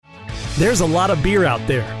There's a lot of beer out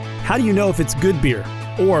there. How do you know if it's good beer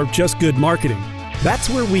or just good marketing? That's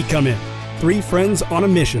where we come in. Three friends on a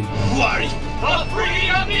mission.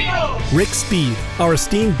 Rick Speed, our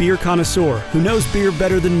esteemed beer connoisseur who knows beer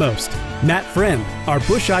better than most. Matt Friend, our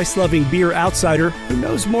Busch Ice-loving beer outsider who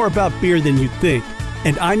knows more about beer than you'd think.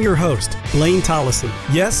 And I'm your host, Blaine Tollison.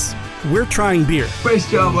 Yes, we're trying beer.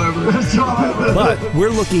 Nice job, Barbara. But we're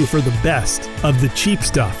looking for the best of the cheap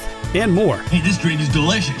stuff and more. Hey, this drink is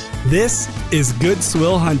delicious. This is Good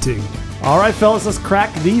Swill Hunting. All right, fellas, let's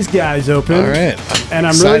crack these guys open. All right.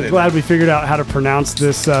 I'm really glad we figured out how to pronounce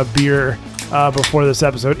this beer before this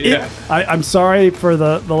episode. Yeah. I'm sorry for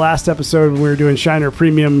the last episode when we were doing Shiner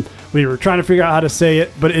Premium. We were trying to figure out how to say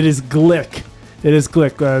it, but it is Glick. It is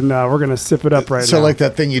Glick, and we're going to sip it up right now. So like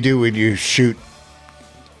that thing you do when you shoot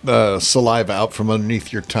the saliva out from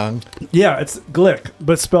underneath your tongue? Yeah, it's Glick,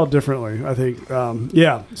 but spelled differently, I think.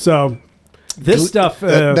 Yeah, so this stuff...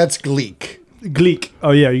 that's Gleek. Gleek. Oh,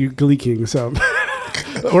 yeah, you're gleeking, so...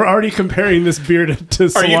 We're already comparing this beer to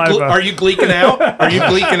saliva. Are you gleeking out? Are you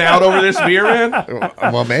gleeking out over this beer, man?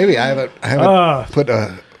 Well, maybe. I haven't put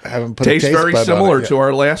a Tastes taste very bud similar on it to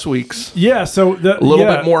our last week's. Yeah, so A little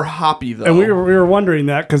bit more hoppy though. And we were wondering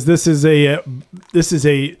that because this is a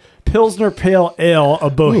Pilsner Pale Ale, a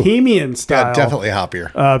Bohemian style. Yeah, definitely hoppier.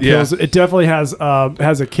 It definitely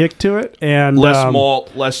has a kick to it and less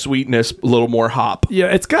malt, less sweetness, a little more hop. Yeah,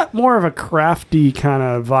 it's got more of a crafty kind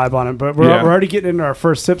of vibe on it. But we're already getting into our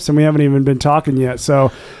first sips and we haven't even been talking yet.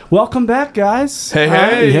 So welcome back, guys.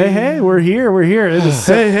 Hey, we're here. It is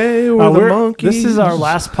we're the monkeys. This is our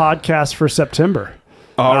last podcast for September.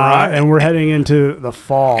 All right, and we're heading into the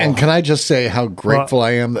fall. And can I just say how grateful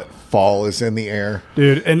I am that fall is in the air,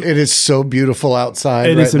 dude? And it is so beautiful outside.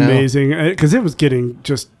 It is now. amazing because it was getting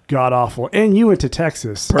just god awful. And you went to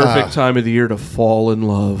Texas. Perfect time of the year to fall in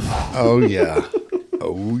love. Oh yeah,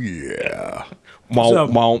 oh yeah.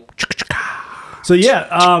 So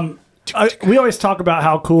yeah, we always talk about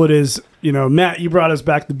how cool it is. You know, Matt, you brought us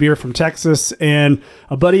back the beer from Texas, and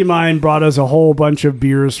a buddy of mine brought us a whole bunch of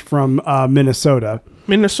beers from Minnesota.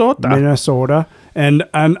 And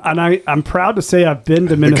I'm proud to say I've been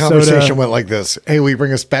to Minnesota. The conversation went like this: "Hey, will you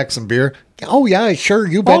bring us back some beer?" Oh yeah, sure,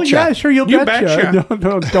 you betcha. Oh yeah, sure, you betcha. betcha.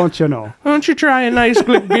 No, don't you know? Don't you try a nice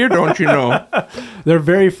Glick beer? Don't you know? They're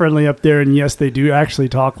very friendly up there, and yes, they do actually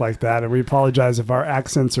talk like that. And we apologize if our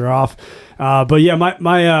accents are off. But yeah,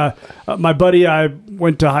 my buddy I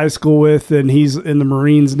went to high school with, and he's in the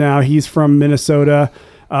Marines now. He's from Minnesota.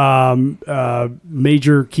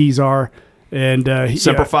 Major Kezar. And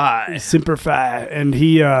Semper Fi. And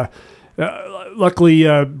he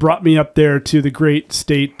luckily brought me up there to the great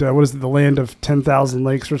state. What is it? The land of 10,000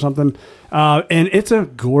 lakes or something. And it's a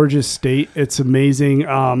gorgeous state. It's amazing.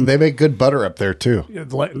 They make good butter up there too. Yeah,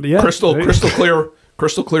 crystal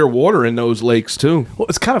clear water in those lakes too. Well,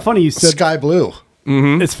 it's kind of funny you said sky blue.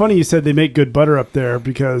 Mm-hmm. It's funny you said they make good butter up there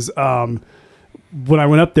because when I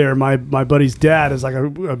went up there, my buddy's dad is like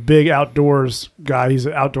a big outdoors guy. He's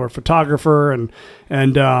an outdoor photographer, and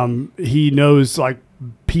he knows like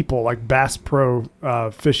people like Bass Pro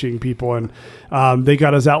fishing people, and they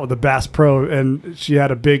got us out with the Bass Pro, and she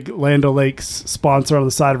had a big Land O'Lakes sponsor on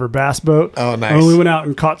the side of her bass boat. Oh, nice! And we went out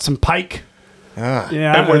and caught some pike. Ah.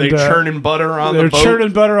 Yeah, and were they churning butter on the boat? They're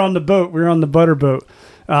churning butter on the boat. We were on the butter boat.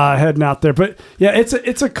 Heading out there, but yeah, it's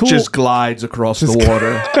a cool. Just glides across the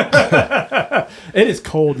water. It is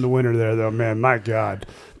cold in the winter there, though, man. My God,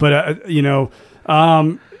 but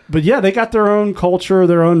but yeah, they got their own culture,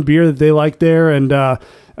 their own beer that they like there, and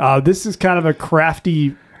this is kind of a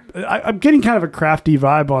crafty. I'm getting kind of a crafty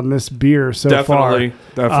vibe on this beer so far.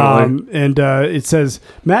 Definitely. And it says,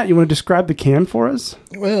 Matt, you want to describe the can for us?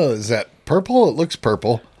 Well, is that purple? It looks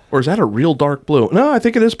purple. Or is that a real dark blue? No, I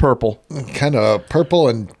think it is purple. Kind of purple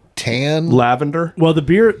and tan. Lavender. Well, the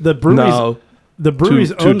brewery's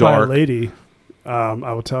owned by a lady. I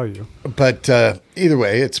will tell you. But either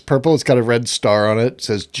way, it's purple. It's got a red star on it. It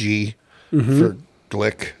says G for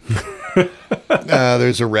Glick.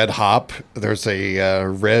 There's a red hop. There's a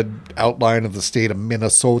red outline of the state of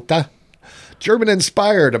Minnesota.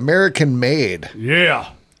 German-inspired, American-made. Yeah.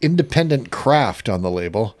 Independent craft on the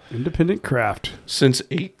label. Independent craft. Since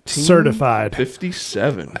certified.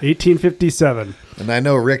 1857. And I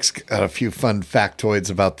know Rick's got a few fun factoids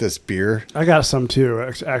about this beer. I got some too,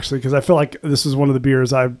 actually, because I feel like this is one of the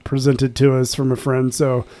beers I presented to us from a friend.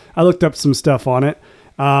 So I looked up some stuff on it.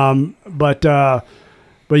 But yeah,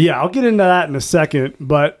 I'll get into that in a second.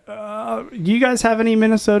 But do you guys have any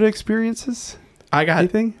Minnesota experiences? I got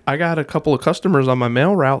anything? I got a couple of customers on my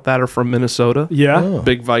mail route that are from Minnesota. Yeah.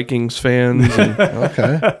 Big Vikings fans. And,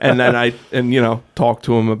 Okay. and then I talk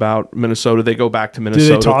to them about Minnesota. They go back to Do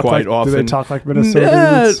Minnesota they talk quite like? often. Do they talk like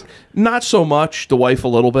Minnesotans? Not so much. The wife a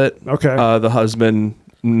little bit. Okay. The husband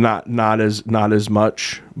not as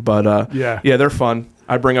much. But Yeah. they're fun.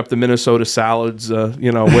 I bring up the Minnesota salads,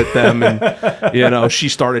 with them, and she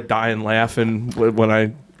started dying laughing when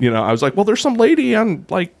I was like, well, there's some lady on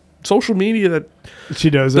like social media that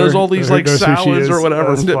She does all these or like knows who she salads is. or whatever.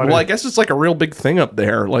 That's funny. Well, I guess it's like a real big thing up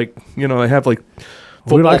there. Like they have like We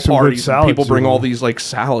football like some good parties. And salads, people bring you know. all these like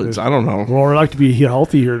salads. I don't know. Well, we like to be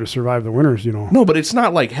healthy here to survive the winters, No, but it's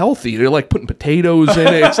not like healthy. They're like putting potatoes in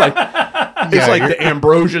it. It's like the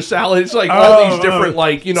ambrosia salad. It's like all these different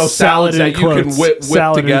salads that you can whip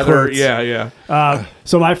together. Yeah.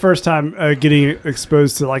 So my first time getting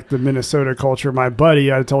exposed to like the Minnesota culture, my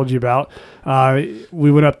buddy I told you about,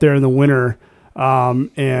 we went up there in the winter,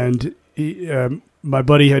 and my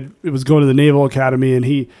buddy was going to the Naval Academy, and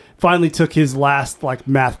he finally took his last like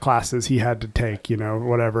math classes he had to take,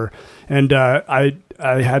 whatever. And I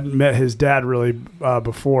hadn't met his dad really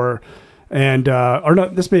before. And or no,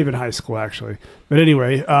 this may have been high school actually. But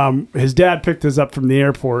anyway, his dad picked us up from the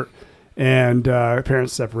airport, and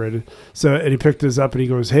parents separated. And he picked us up, and he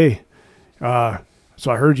goes, "Hey, so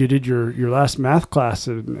I heard you did your last math class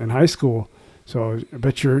in high school. So I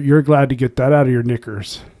bet you're glad to get that out of your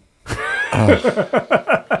knickers."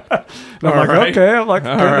 And I'm like, right. okay. I'm like,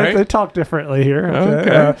 All right. they talk differently here.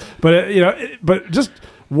 Okay. But just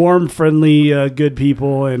warm, friendly, good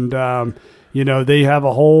people, and they have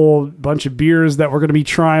a whole bunch of beers that we're going to be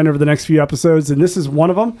trying over the next few episodes, and this is one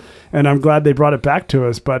of them. And I'm glad they brought it back to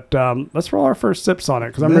us. But let's roll our first sips on it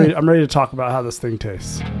because I'm ready. I'm ready to talk about how this thing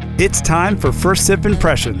tastes. It's time for First Sip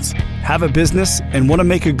Impressions. Have a business and want to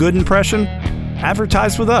make a good impression?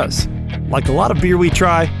 Advertise with us. Like a lot of beer we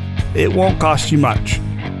try, it won't cost you much.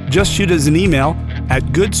 Just shoot us an email at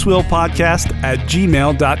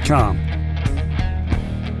goodswillpodcast@gmail.com.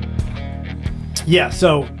 Yeah,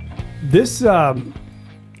 so this, I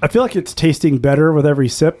feel like it's tasting better with every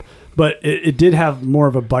sip, but it did have more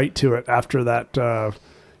of a bite to it after that,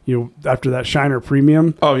 after that Shiner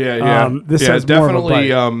Premium. Oh yeah. This has definitely,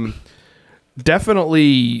 more of a bite.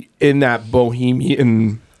 Definitely in that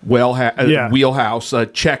Bohemian wheelhouse,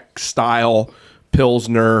 Czech style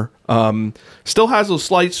Pilsner. Still has a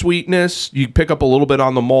slight sweetness. You pick up a little bit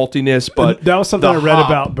on the maltiness, but that was something I read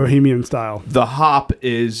about Bohemian style. The hop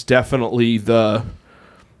is definitely the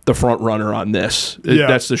front runner on this. Yeah.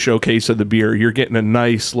 That's the showcase of the beer. You're getting a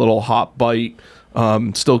nice little hop bite,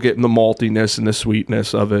 still getting the maltiness and the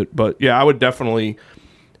sweetness of it. But yeah, I would definitely.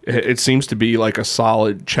 It seems to be like a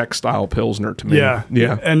solid Czech style Pilsner to me. Yeah.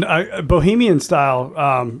 And Bohemian style.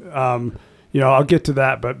 I'll get to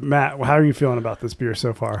that. But Matt, how are you feeling about this beer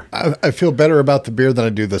so far? I feel better about the beer than I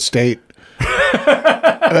do the state.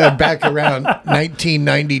 Back around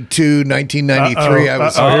 1992, 1993, I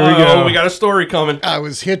was. Here we go. We got a story coming. I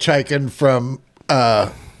was hitchhiking from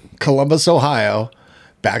Columbus, Ohio,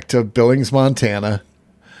 back to Billings, Montana.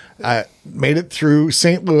 I made it through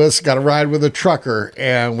St. Louis, got a ride with a trucker,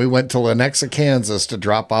 and we went to Lenexa, Kansas to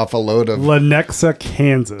drop off a load of... Lenexa,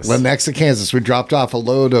 Kansas. We dropped off a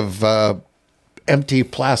load of empty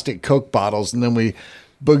plastic Coke bottles, and then we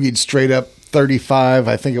boogied straight up 35,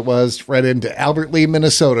 I think it was, right into Albert Lee,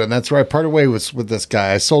 Minnesota, and that's where I parted ways with this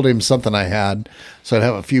guy. I sold him something I had, so I'd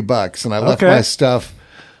have a few bucks, and I left my stuff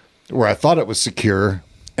where I thought it was secure,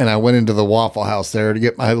 and I went into the Waffle House there to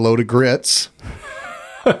get my load of grits.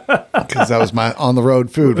 Because that was my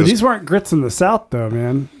on-the-road food. But these weren't grits in the South, though,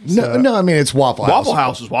 man. No, I mean, it's Waffle House. Waffle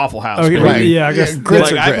House is Waffle House. Okay, Right. Yeah, I guess.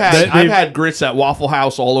 Grits Like are grits. I've had grits at Waffle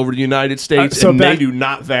House all over the United States, and they do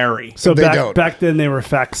not vary. So They don't. back then, they were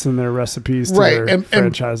faxing their recipes to Right, their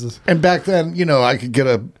franchises. And back then, I could get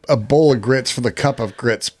a bowl of grits for the cup of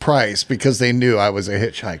grits price because they knew I was a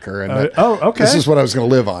hitchhiker. And okay. This is what I was going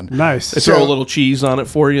to live on. Nice. They throw a little cheese on it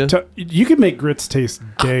for you. You can make grits taste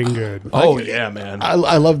dang good. Oh yeah, man.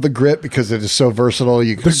 I love the grit because it is so versatile.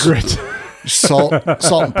 You can Grit. salt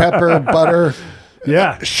and pepper, butter,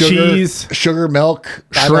 Yeah. Cheese. sugar, milk,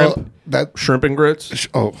 Shrimp. That Shrimp and grits.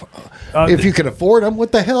 if you can afford them,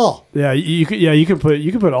 what the hell? Yeah, you can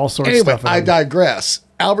put all sorts of Anyway, stuff in I them. digress.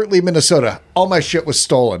 Albert Lee, Minnesota. All my shit was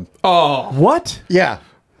stolen. What? Yeah.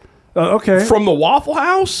 Okay. From the Waffle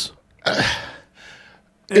House?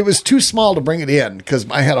 it was too small to bring it in because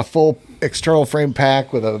I had a full external frame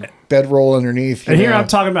pack with a bedroll underneath. And here I'm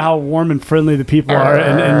talking about how warm and friendly the people are,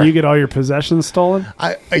 and you get all your possessions stolen.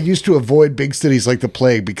 I used to avoid big cities like the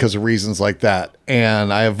plague because of reasons like that.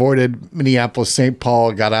 And I avoided Minneapolis, St.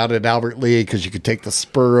 Paul, got out at Albert Lee because you could take the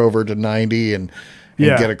spur over to 90 and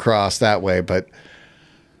get across that way. But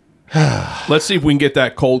let's see if we can get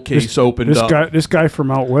that cold case opened up. This guy from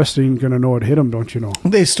out west ain't going to know what hit him, don't you know?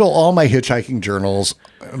 They stole all my hitchhiking journals.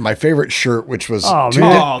 My favorite shirt, which was...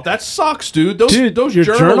 that sucks, dude. Those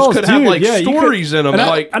journals could have stories in them.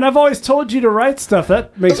 And I've always told you to write stuff.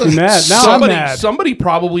 That makes me mad. Now I'm mad. Somebody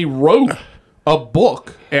probably wrote a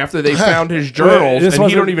book after they found his journals, and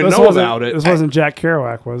he don't even know about it. This wasn't Jack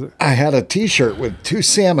Kerouac, was it? I had a T-shirt with 2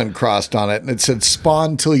 salmon crossed on it, and it said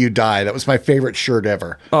 "Spawn Till You Die." That was my favorite shirt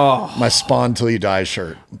ever. Oh, my "Spawn Till You Die"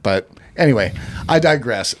 shirt. But anyway, I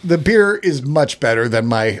digress. The beer is much better than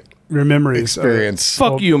my memories experience.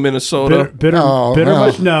 Fuck you, Minnesota. Bitter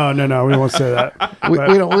much? No, we won't say that. we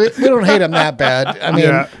don't hate them that bad. I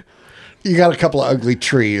mean, you got a couple of ugly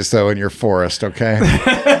trees though in your forest. Okay.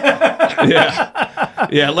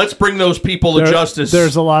 Yeah. Let's bring those people to justice.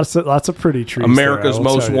 There's lots of pretty trees. America's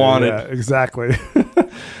most wanted. Yeah, exactly.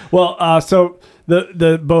 Well, so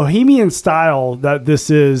the Bohemian style that this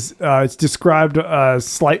is, it's described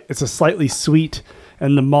it's a slightly sweet,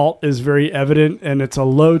 and the malt is very evident, and it's a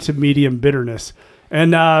low to medium bitterness.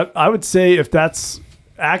 And I would say if that's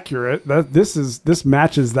accurate, that this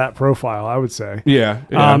matches that profile, I would say. Yeah.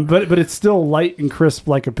 But it's still light and crisp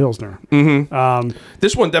like a Pilsner. Mm-hmm.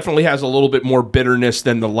 This one definitely has a little bit more bitterness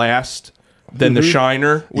than the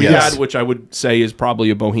Shiner we had, which I would say is probably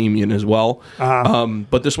a Bohemian as well.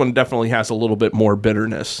 But this one definitely has a little bit more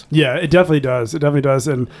bitterness. Yeah, it definitely does.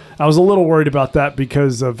 And I was a little worried about that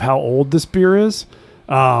because of how old this beer is.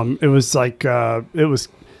 It was like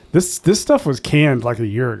this stuff was canned like a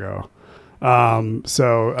year ago.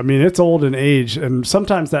 So I mean, it's old in age, and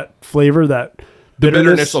sometimes that flavor, that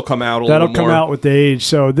bitterness will come out. That'll come out with the age.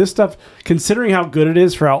 So this stuff, considering how good it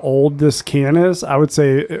is for how old this can is, I would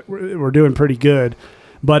say we're doing pretty good.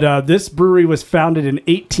 But this brewery was founded in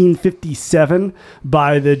 1857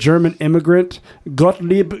 by the German immigrant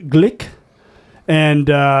Gottlieb Glick, and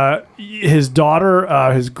his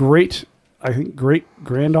daughter, his great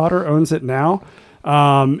granddaughter, owns it now.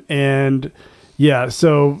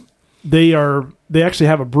 So they actually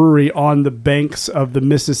have a brewery on the banks of the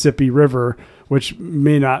Mississippi River, which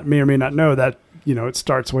may or may not know that, it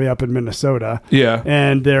starts way up in Minnesota. Yeah.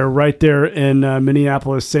 And they're right there in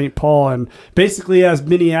Minneapolis, St. Paul. And basically, as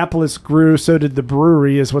Minneapolis grew, so did the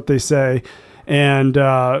brewery, is what they say. And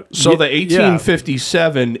the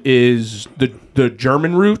 1857 is the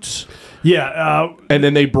German roots. Yeah. And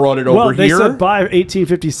then they brought it over here? Well, they said by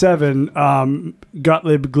 1857,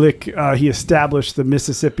 Gottlieb Glick, he established the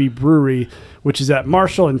Mississippi Brewery, which is at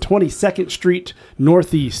Marshall and 22nd Street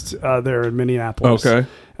Northeast there in Minneapolis. Okay.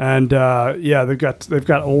 And they've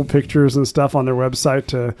got old pictures and stuff on their website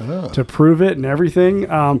to prove it and everything.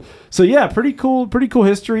 Pretty cool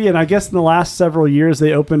history. And I guess in the last several years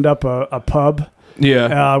they opened up a pub.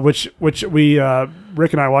 Yeah. Which we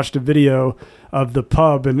Rick and I watched a video of the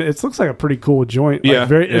pub, and it looks like a pretty cool joint.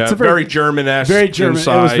 It's a very German-esque. Very German.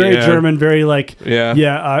 Inside, it was very German. Very like.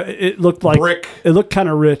 It looked like brick. It looked kind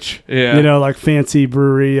of rich. Yeah. Like fancy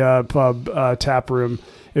brewery, pub, tap room,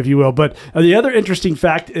 if you will. But the other interesting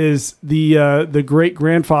fact is the great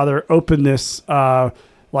grandfather opened this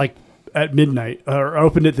like at midnight, or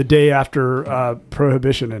opened it the day after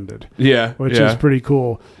Prohibition ended. Yeah, which is pretty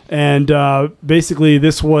cool. And basically,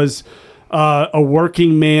 this was a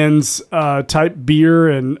working man's type beer,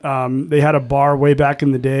 and they had a bar way back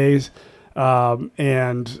in the days. So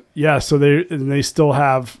they still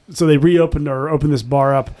have. So they reopened or opened this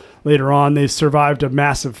bar up later on. They survived a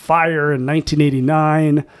massive fire in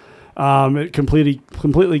 1989. It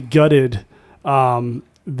completely gutted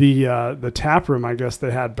the tap room, I guess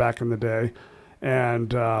they had back in the day,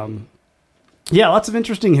 and lots of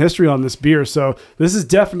interesting history on this beer. So this is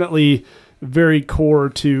definitely very core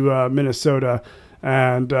to Minnesota,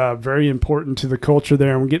 and very important to the culture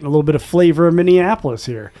there. And we're getting a little bit of flavor of Minneapolis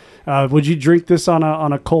here. Would you drink this on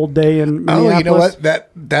a cold day in Minneapolis? Oh, you know what?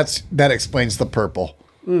 That explains the purple.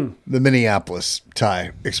 The Minneapolis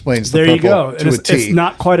tie explains the there purple. There you go. To a T. It's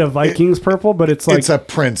not quite a Vikings purple, but it's like it's a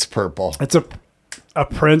Prince purple. It's a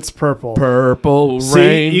Prince purple. Purple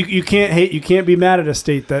rain. See, you can't hate. You can't be mad at a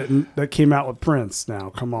state that came out with Prince. Now,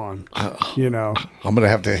 come on. I'm gonna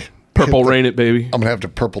have to purple rain it, baby. I'm gonna have to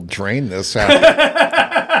purple drain this out.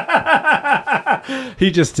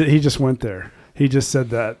 He just went there. He just said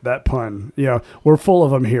that pun. We're full of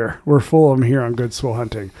them here. We're full of them here on Good Swill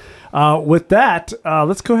Hunting. With that,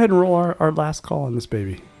 let's go ahead and roll our last call on this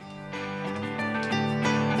baby.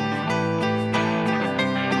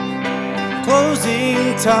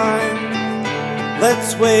 Closing time.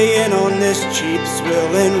 Let's weigh in on this cheap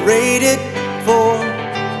swill and rate it for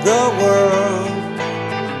the world.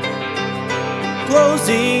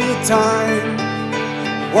 Closing time.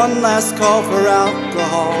 One last call for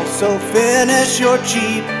alcohol, so finish your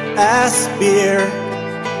cheap ass beer. I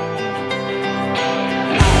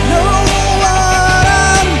know what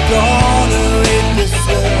I'm gonna rate this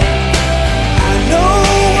swill. I know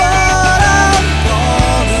what I'm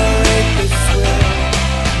gonna rate this swill.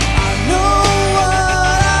 I know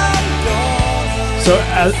what I'm gonna. So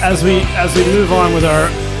as we move on with our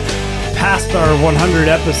past our 100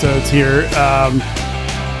 episodes here,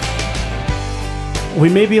 we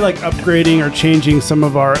may be like upgrading or changing some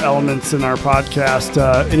of our elements in our podcast.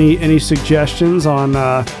 Any suggestions on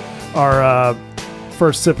our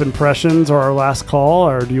first sip impressions or our last call,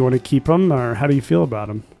 or do you want to keep them, or how do you feel about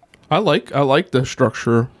them? I like the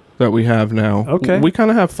structure that we have now. Okay, we kind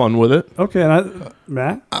of have fun with it. Okay, and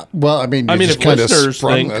Matt. Well, I mean, just kind of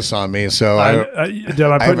sprung this on me, so did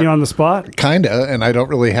I put you on the spot? Kinda, and I don't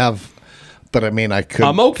really have. But I mean,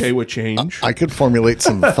 I'm okay with change. I could formulate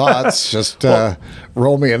some thoughts. Just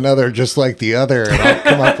roll me another, just like the other, and I'll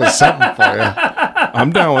come up with something for you.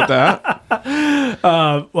 I'm down with that.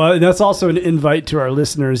 Well, that's also an invite to our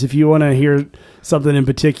listeners. If you want to hear something in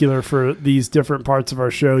particular for these different parts of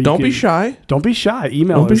our show, don't be shy. Don't be shy.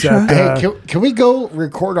 Email us. Hey, can we go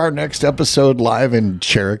record our next episode live in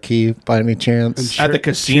Cherokee by any chance? At the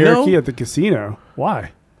casino? Cherokee at the casino.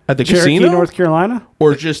 Why? At the Cherokee, casino? North Carolina?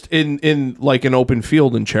 Or just in like an open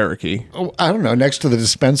field in Cherokee? Oh, I don't know, next to the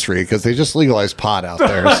dispensary, because they just legalized pot out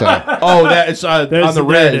there. So. That's on the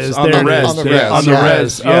res. On the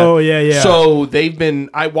res. Oh, yeah. So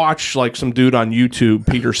I watched like some dude on YouTube,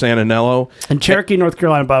 Peter Santinello. And Cherokee, North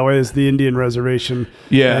Carolina, by the way, is the Indian reservation.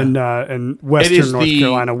 Yeah. And western North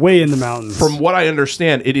Carolina, way in the mountains. From what I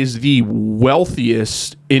understand, it is the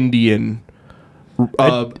wealthiest Indian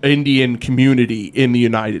community in the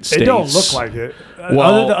United States. It don't look like it.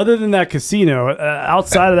 Well, other than that casino,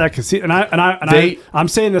 outside of that casino, I'm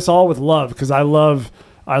saying this all with love, because I love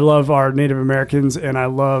our Native Americans and I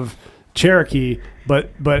love Cherokee,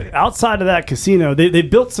 but outside of that casino, they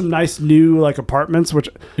built some nice new like apartments, which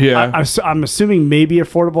I'm assuming maybe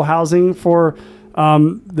affordable housing for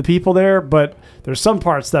the people there, but there's some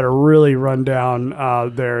parts that are really run down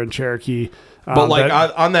there in Cherokee. But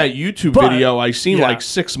on that YouTube video I seen like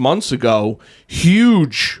 6 months ago,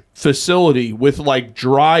 huge facility with like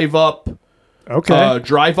drive up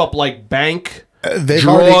like bank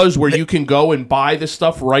draws where you can go and buy the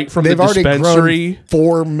stuff right from the dispensary. They've already grown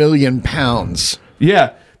 4 million pounds.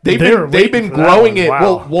 Yeah. They've been growing it.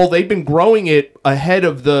 Wow. Well, they've been growing it ahead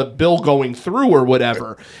of the bill going through or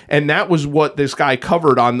whatever. And that was what this guy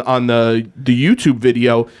covered on the YouTube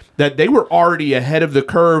video, that they were already ahead of the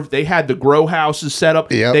curve. They had the grow houses set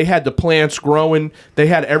up. Yep. They had the plants growing. They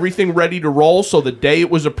had everything ready to roll. So the day it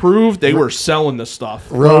was approved, they were selling the stuff.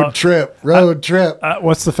 Road trip.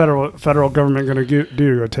 What's the federal government going to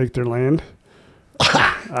do? Go take their land?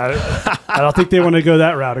 I don't think they want to go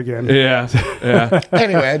that route again. Yeah.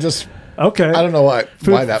 Anyway, I don't know why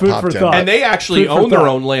that popped in. And they actually own their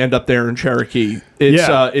own land up there in Cherokee.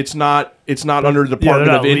 It's not under the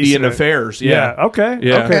Department of Indian Affairs. Yeah. Okay. And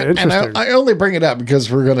Interesting. I only bring it up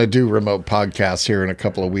because we're going to do remote podcasts here in a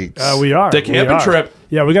couple of weeks. We are. The camping trip.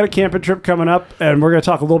 Yeah, we got a camping trip coming up, and we're going to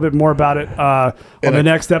talk a little bit more about it on the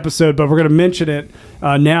next episode. But we're going to mention it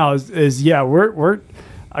now.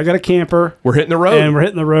 I got a camper. We're hitting the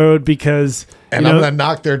road. Because I'm going to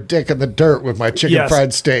knock their dick in the dirt with my chicken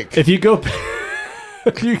fried steak. If you go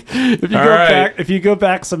if you go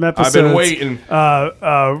back some episodes, I've been waiting.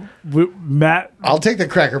 Matt, I'll take the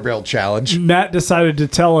Cracker Barrel challenge. Matt decided to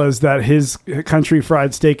tell us that his country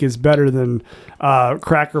fried steak is better than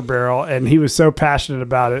Cracker Barrel, and he was so passionate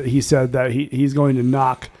about it. He said that he's going to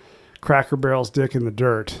knock Cracker Barrel's dick in the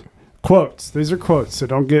dirt. Quotes. These are quotes, so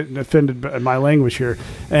don't get offended by my language here.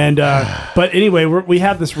 And but anyway, we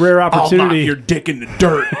have this rare opportunity. I'll knock your dick in the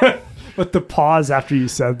dirt. But the pause after you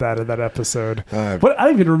said that in that episode. I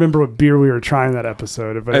don't even remember what beer we were trying that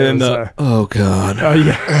episode. But oh god. Oh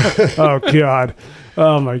yeah. Oh god.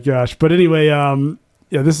 Oh my gosh. But anyway,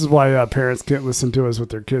 this is why parents can't listen to us with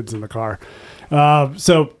their kids in the car.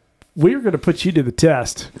 So we're going to put you to the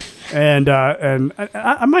test, and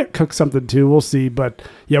I might cook something too. We'll see, but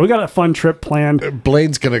yeah, we got a fun trip planned.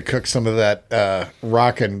 Blaine's gonna cook some of that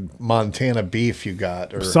rockin' Montana beef you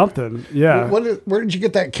got, or Something, yeah. Where did you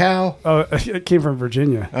get that cow? Oh, it came from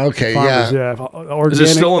Virginia. Okay, Farmers, yeah. Organic, Is it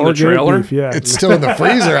still in the organic trailer? beef, yeah, It's still in the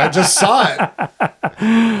freezer. I just saw it.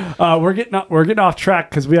 we're getting off track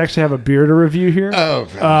because we actually have a beer to review here. Oh,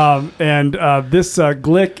 gosh. And this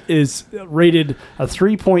Glick is rated a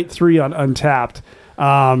 3.3 on Untapped,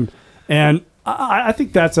 and I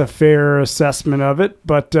think that's a fair assessment of it.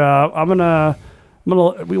 But I'm gonna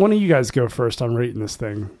one of you guys go first on rating this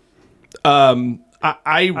thing. I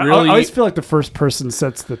really I always feel like the first person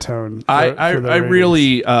sets the tone. I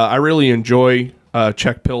really enjoy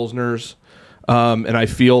Czech Pilsners, and I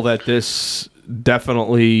feel that this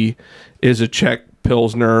definitely is a Czech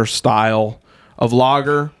Pilsner style of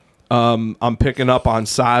lager. I'm picking up on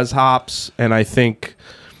size hops, and I think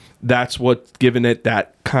that's what's giving it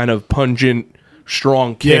that kind of pungent,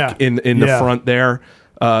 strong kick in the front there.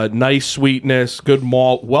 Nice sweetness, good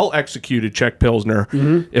malt, well executed Czech Pilsner,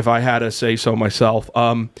 if I had to say so myself.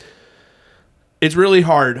 It's really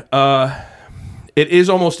hard. It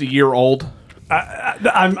is almost a year old.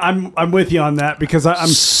 I'm with you on that because I'm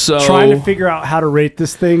trying to figure out how to rate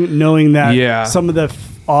this thing, knowing that some of the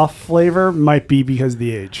off flavor might be because of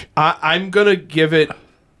the age. I'm gonna give it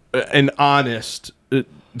an honest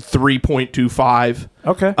 3.25.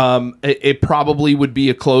 Okay. It probably would be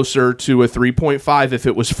a closer to a 3.5 if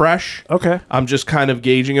it was fresh. Okay. I'm just kind of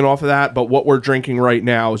gauging it off of that, but what we're drinking right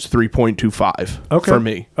now is 3.25 for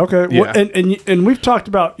me. Okay. Yeah. Well, and we've talked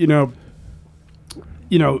about, I don't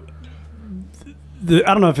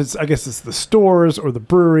know if it's, I guess it's the stores or the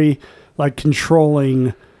brewery, like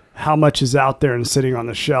controlling how much is out there and sitting on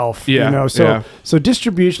the shelf. So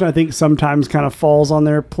distribution, I think, sometimes kind of falls on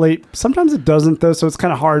their plate. Sometimes it doesn't, though. So it's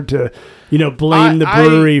kind of hard to, blame the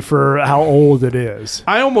brewery for how old it is.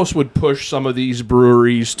 I almost would push some of these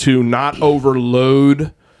breweries to not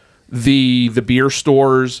overload the beer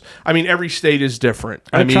stores. I mean, every state is different.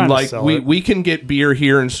 I mean, like we can get beer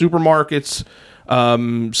here in supermarkets.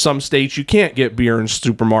 Some states you can't get beer in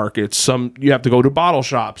supermarkets. Some you have to go to bottle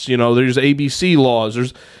shops. There's ABC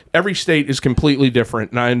laws. Every state is completely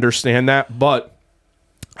different, and I understand that. But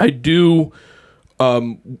I do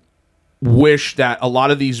wish that a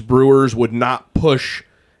lot of these brewers would not push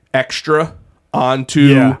extra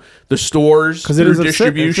onto the stores through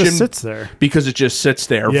distribution. It just sits there. Because it just sits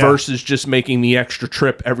there versus just making the extra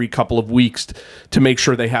trip every couple of weeks to make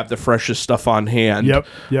sure they have the freshest stuff on hand. Yep.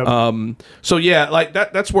 So like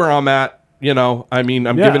that's where I'm at. I mean,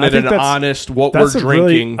 I'm giving it an honest what we're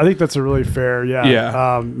drinking. I think that's a really fair.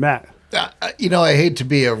 Yeah. Matt. I hate to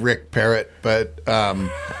be a Rick Parrott, but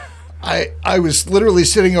I was literally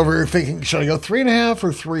sitting over here thinking, should I go 3.5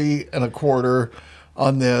 or 3.25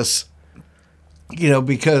 on this?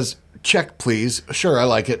 Because check, please. Sure, I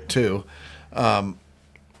like it too.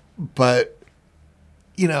 But,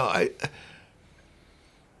 I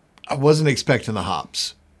wasn't expecting the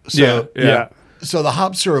hops. So, So the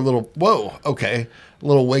hops are a little, okay. A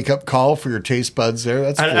little wake-up call for your taste buds there.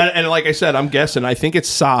 That's cool. And like I said, I'm guessing, I think it's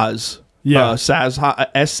Saaz. Saaz,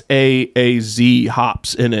 Saaz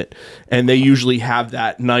hops in it, and they usually have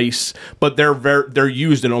that nice, but they're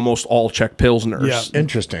used in almost all Czech Pilsners. Yeah,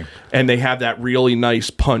 interesting. And they have that really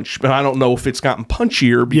nice punch, but I don't know if it's gotten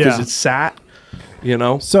punchier because it's sat,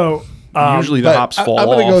 So usually the hops fall off. I'm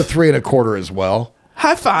going to go 3.25 as well.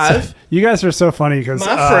 High five. So, you guys are so funny because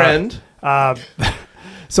my friend.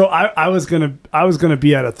 So I was gonna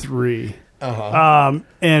be at a 3,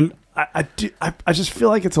 and I just feel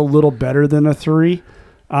like it's a little better than a 3.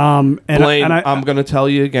 Blaine, I'm going to tell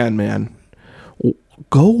you again, man.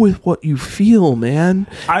 Go with what you feel, man.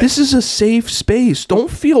 This is a safe space. Don't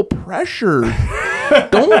feel pressured.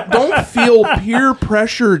 don't feel peer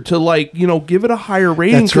pressured to give it a higher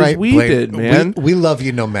rating because we Blaine. did, man. We love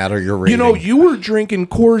you no matter your rating. You were drinking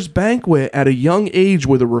Coors Banquet at a young age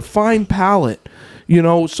with a refined palate.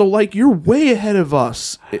 So you're way ahead of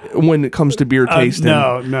us when it comes to beer tasting.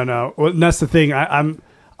 No. Well, and that's the thing. I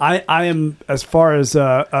am as far as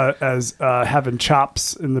having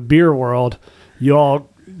chops in the beer world. You all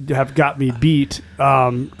have got me beat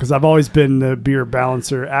because I've always been the beer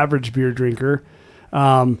balancer, average beer drinker.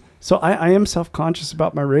 So I am self-conscious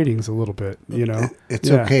about my ratings a little bit. It's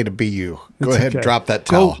okay to be you. Go ahead, drop that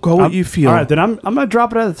towel. Go what you feel. All right, then I'm gonna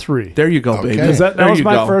drop it at a 3. There you go, baby. Because that was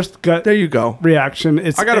my first gut. There you go. Reaction.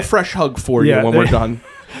 I got a fresh hug for you when we're done.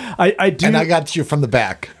 I do, and I got you from the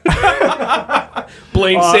back.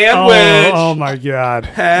 Blaine sandwich. Oh my God.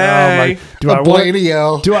 Hey. Do I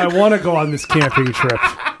Blaine-o. want to go on this camping trip?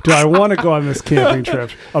 Do I want to go on this camping trip?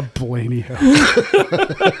 A Blaney house.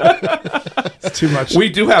 It's too much. We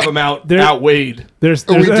do have them outweighed. We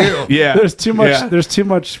do. Yeah. There's too much. Yeah. There's too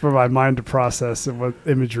much for my mind to process and what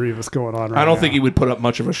imagery was going on. Right I don't now. think he would put up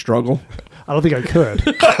much of a struggle. I don't think I could.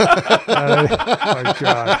 Oh my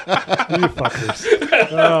god, you fuckers!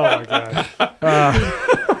 Oh my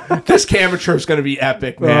god. This camping trip is going to be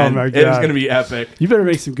epic, man. Oh my God. It is going to be epic. You better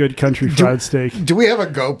make some good country fried steak. Do we have a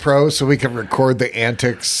GoPro so we can record the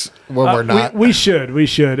antics when we're not? We should,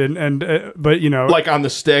 and but you know, Like on the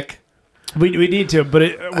stick. we need to, but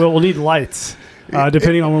we'll need lights.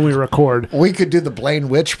 Depending on when we record. We could do the Blaine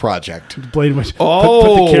Witch Project. Blaine would put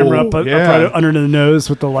Oh, the camera up yeah. right under the nose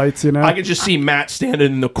with the lights, you know? I could just see Matt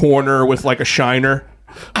standing in the corner with like a shiner.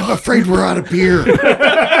 I'm afraid we're out of beer.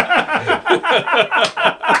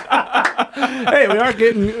 Hey, we are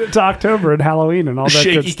getting to October and Halloween and all that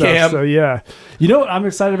Shaky good stuff. cam. So, yeah. You know what I'm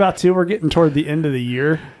excited about, too? We're getting toward the end of the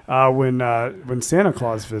year when Santa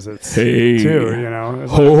Claus visits, Hey. too, you know?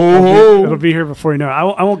 Ho, ho, ho. It'll be here before you know it.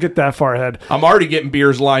 I won't get that far ahead. I'm already getting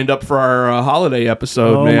beers lined up for our holiday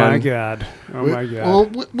episode, Oh, man. my God. Oh, my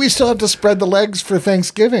God. Well, we still have to spread the legs for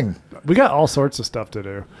Thanksgiving. We got all sorts of stuff to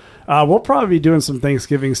do. We'll probably be doing some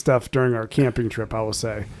Thanksgiving stuff during our camping trip, I will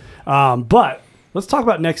say. But let's talk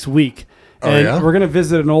about next week. And yeah? we're going to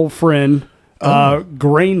visit an old friend,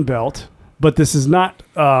 Grain Belt. But this is not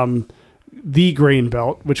the Grain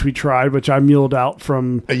Belt, which we tried, which I muled out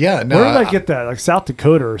from. Yeah, no. Where did I get that? Like South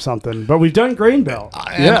Dakota or something. But we've done Grain Belt.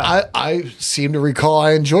 I seem to recall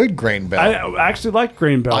I enjoyed Grain Belt. I actually like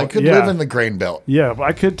Grain Belt. I could live in the Grain Belt. Yeah,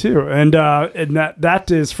 I could too. And that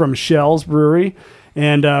is from Shell's Brewery.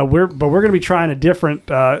 And we're going to be trying a different.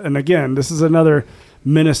 And again, this is another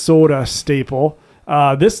Minnesota staple.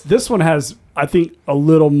 This one has, I think, a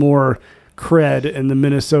little more cred in the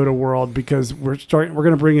Minnesota world because we're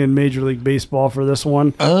going to bring in Major League Baseball for this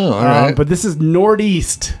one. Oh, all right. But this is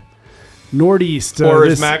Northeast. Or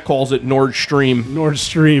as Matt calls it, Nord Stream. Nord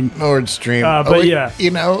Stream. But yeah.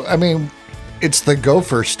 You know, I mean, it's the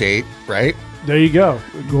Gopher state, right? There you go.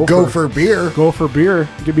 Go for beer. Go for beer.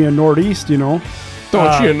 Give me a Northeast, you know.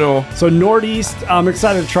 Don't you know? So Northeast, I'm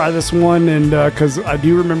excited to try this one, and because I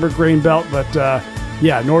do remember Grain Belt, but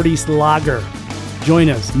yeah, Northeast Lager. Join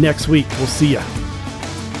us next week. We'll see ya.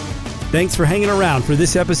 Thanks for hanging around for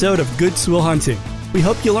this episode of Good Swill Hunting. We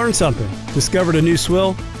hope you learned something, discovered a new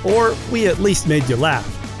swill, or we at least made you laugh.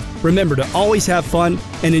 Remember to always have fun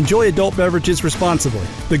and enjoy adult beverages responsibly.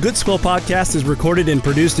 The Good Swill podcast is recorded and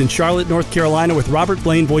produced in Charlotte, North Carolina with Robert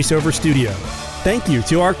Blaine Voiceover Studio. Thank you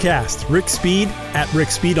to our cast, Rick Speed at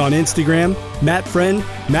Rick Speed on Instagram, Matt Friend,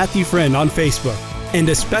 Matthew Friend on Facebook. And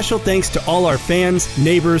a special thanks to all our fans,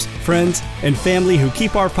 neighbors, friends, and family who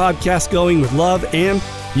keep our podcast going with love and,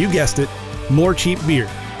 you guessed it, more cheap beer.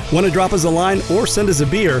 Want to drop us a line or send us a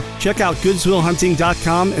beer? Check out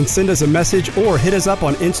goodswillhunting.com and send us a message or hit us up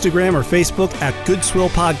on Instagram or Facebook at Good Swill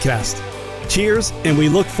Podcast. Cheers, and we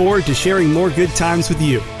look forward to sharing more good times with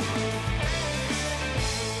you.